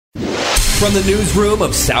From the newsroom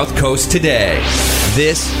of South Coast Today,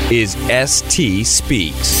 this is ST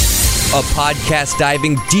Speaks, a podcast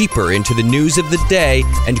diving deeper into the news of the day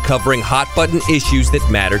and covering hot-button issues that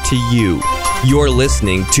matter to you. You're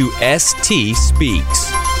listening to ST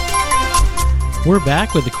Speaks. We're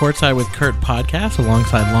back with the Courtside with Curt podcast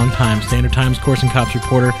alongside longtime Standard Times Course and Cops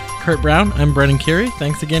reporter Curt Brown. I'm Brendan Kurie.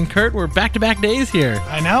 Thanks again, Curt. We're back-to-back days here.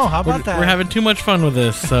 I know. How about that? We're having too much fun with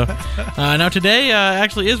this. So now today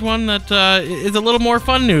actually is one that is a little more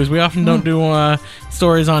fun news. We often don't do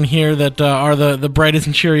stories on here that are the brightest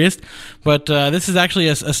and cheeriest, but this is actually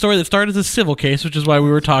a story that started as a civil case, which is why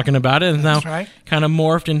we were talking about it, and now kind of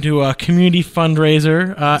morphed into a community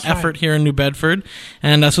fundraiser effort here in New Bedford.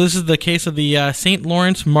 And so this is the case of the St.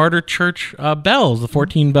 Lawrence Martyr Church bells, the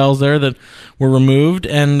 14 bells there that were removed.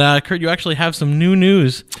 And Curt, you actually have some new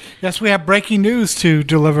news. Yes, we have breaking news to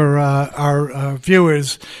deliver our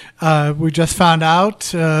viewers. We just found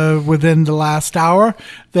out within the last hour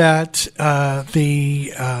that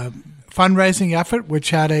the fundraising effort, which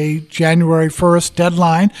had a January 1st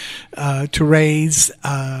deadline to raise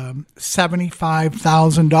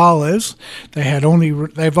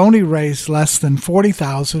 $75,000, they've only raised less than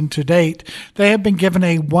 $40,000 to date. They have been given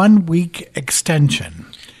a 1-week extension.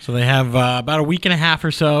 So they have about a week and a half or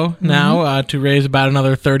so now to raise about another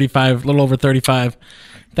little over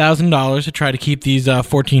 $35,000 to try to keep these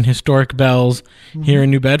 14 historic bells here in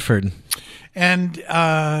New Bedford. And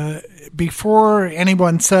before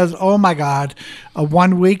anyone says, oh my God,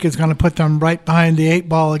 1 week is going to put them right behind the 8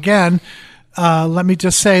 ball again, let me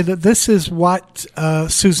just say that this is what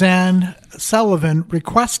Suzanne Sullivan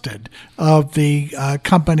requested of the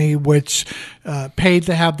company which paid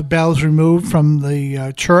to have the bells removed from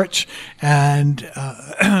the church, and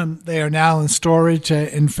they are now in storage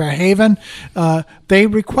in Fairhaven. They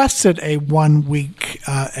requested a 1-week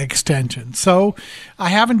extension. So I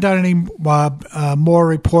haven't done any more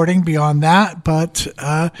reporting beyond that, but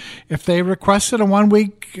if they requested a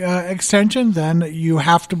 1-week extension, then you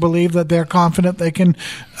have to believe that they're confident they can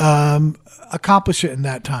accomplish it in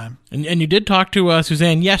that time. And you did talk to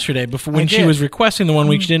Suzanne yesterday when she was requesting the 1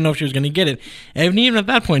 week. She didn't know if she was going to get it. And even at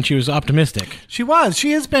that point, she was optimistic. She was.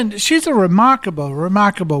 She's a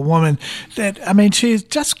remarkable woman. She's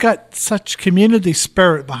just got such community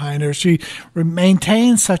spirit behind her. She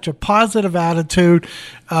maintains such a positive attitude.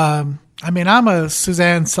 I'm a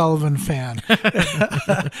Suzanne Sullivan fan.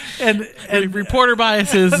 and reporter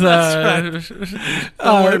biases, don't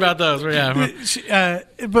worry about those.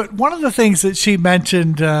 But one of the things that she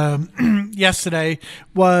mentioned yesterday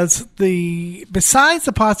was besides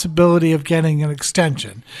the possibility of getting an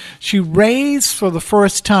extension, she raised for the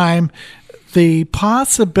first time the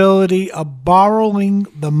possibility of borrowing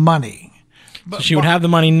the money. So she would have the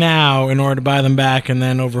money now in order to buy them back, and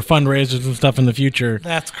then over fundraisers and stuff in the future,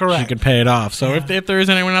 that's correct, she could pay it off. So if there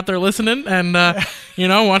is anyone out there listening and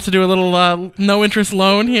wants to do a little no interest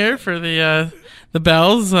loan here for the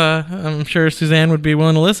bells, I'm sure Suzanne would be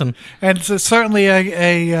willing to listen. And it's certainly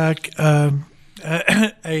a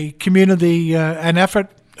community an effort,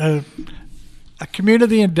 a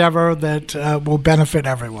community endeavor that will benefit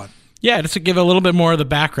everyone. Yeah, just to give a little bit more of the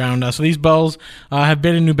background. So these bells have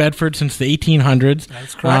been in New Bedford since the 1800s.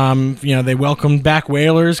 That's correct. They welcomed back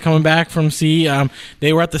whalers coming back from sea.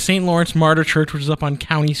 They were at the St. Lawrence Martyr Church, which is up on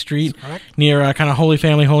County Street near kind of Holy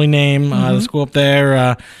Family, Holy Name, the school up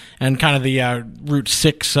there, and kind of the Route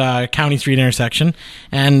 6 County Street intersection.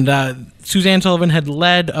 And Suzanne Sullivan had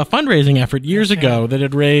led a fundraising effort years ago that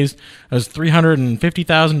had raised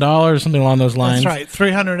 $350,000, something along those lines. That's right,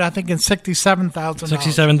 $67,000.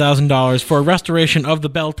 $67,000 for a restoration of the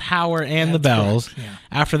bell tower and the bells. Yeah.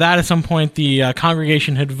 After that, at some point, the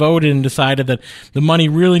congregation had voted and decided that the money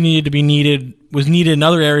really was needed in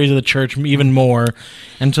other areas of the church even more,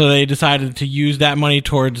 and so they decided to use that money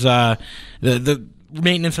towards the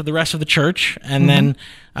maintenance of the rest of the church, and then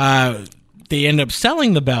they end up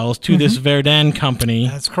selling the bells to this Verdun company.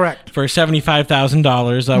 That's correct. For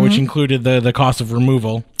 $75,000, which included the cost of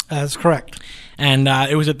removal. That's correct. And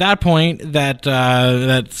it was at that point that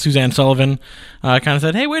Suzanne Sullivan kind of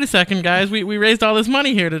said, hey, wait a second, guys. We raised all this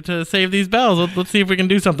money here to save these bells. Let's see if we can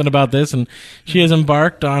do something about this. And she has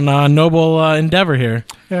embarked on a noble endeavor here.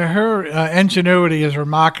 Yeah, her ingenuity is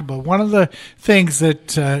remarkable. One of the things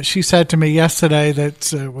that she said to me yesterday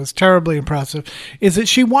that was terribly impressive is that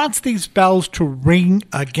she wants these bells to ring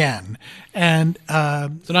again. And so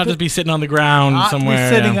not just be sitting on the ground somewhere.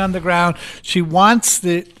 Sitting on the ground. She wants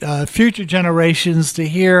the future generations to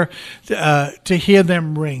hear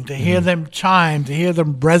them ring, to hear them chime, to hear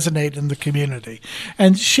them resonate in the community.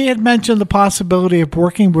 And she had mentioned the possibility of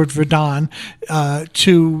working with Verdun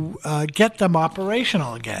to get them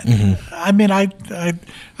operational again. again. Mm-hmm. I mean,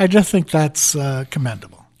 I just think that's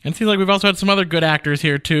commendable. And it seems like we've also had some other good actors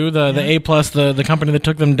here, too. The A+, the company that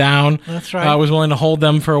took them down, that's right, was willing to hold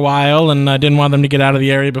them for a while and didn't want them to get out of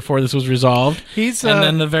the area before this was resolved. And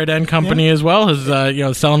then the Verdun company as well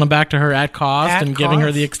is selling them back to her at cost and giving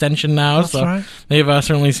her the extension now. That's right. They've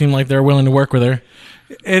certainly seemed like they're willing to work with her.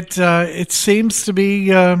 It seems to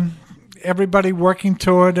be everybody working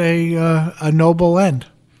toward a noble end.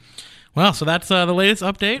 Well, so that's the latest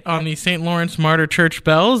update on the St. Lawrence Martyr Church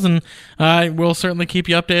bells, and we'll certainly keep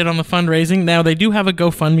you updated on the fundraising. Now, they do have a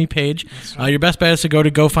GoFundMe page. Right. Your best bet is to go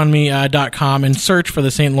to GoFundMe.com and search for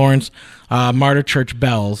the St. Lawrence Martyr Church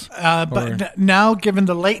bells. But now, given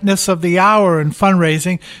the lateness of the hour in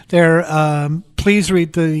fundraising, please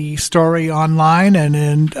read the story online and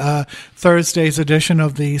in Thursday's edition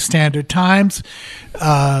of the Standard Times.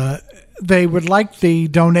 They would like the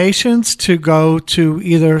donations to go to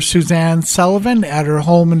either Suzanne Sullivan at her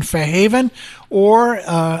home in Fairhaven, or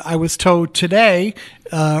I was told today,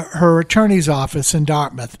 her attorney's office in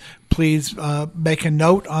Dartmouth. Please make a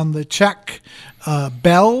note on the check,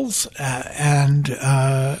 bells, and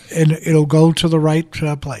it'll go to the right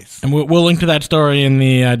place. And we'll link to that story in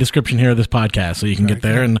the description here of this podcast, so you can get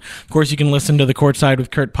there. And of course, you can listen to the Courtside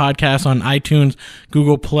with Curt podcast on iTunes,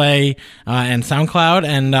 Google Play, and SoundCloud,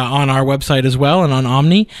 and on our website as well, and on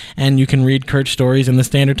Omni. And you can read Curt's stories in the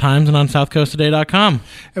Standard Times and on SouthCoastToday.com.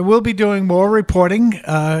 And we'll be doing more reporting.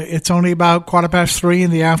 It's only about 3:15 in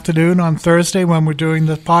the afternoon on Thursday when we're doing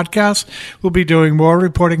the podcast. We'll be doing more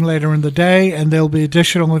reporting later in the day, and there'll be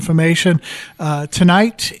additional information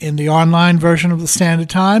tonight in the online version of the Standard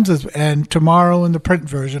Times, and tomorrow in the print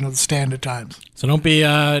version of the Standard Times. So don't be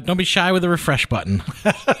shy with the refresh button.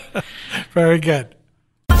 Very good.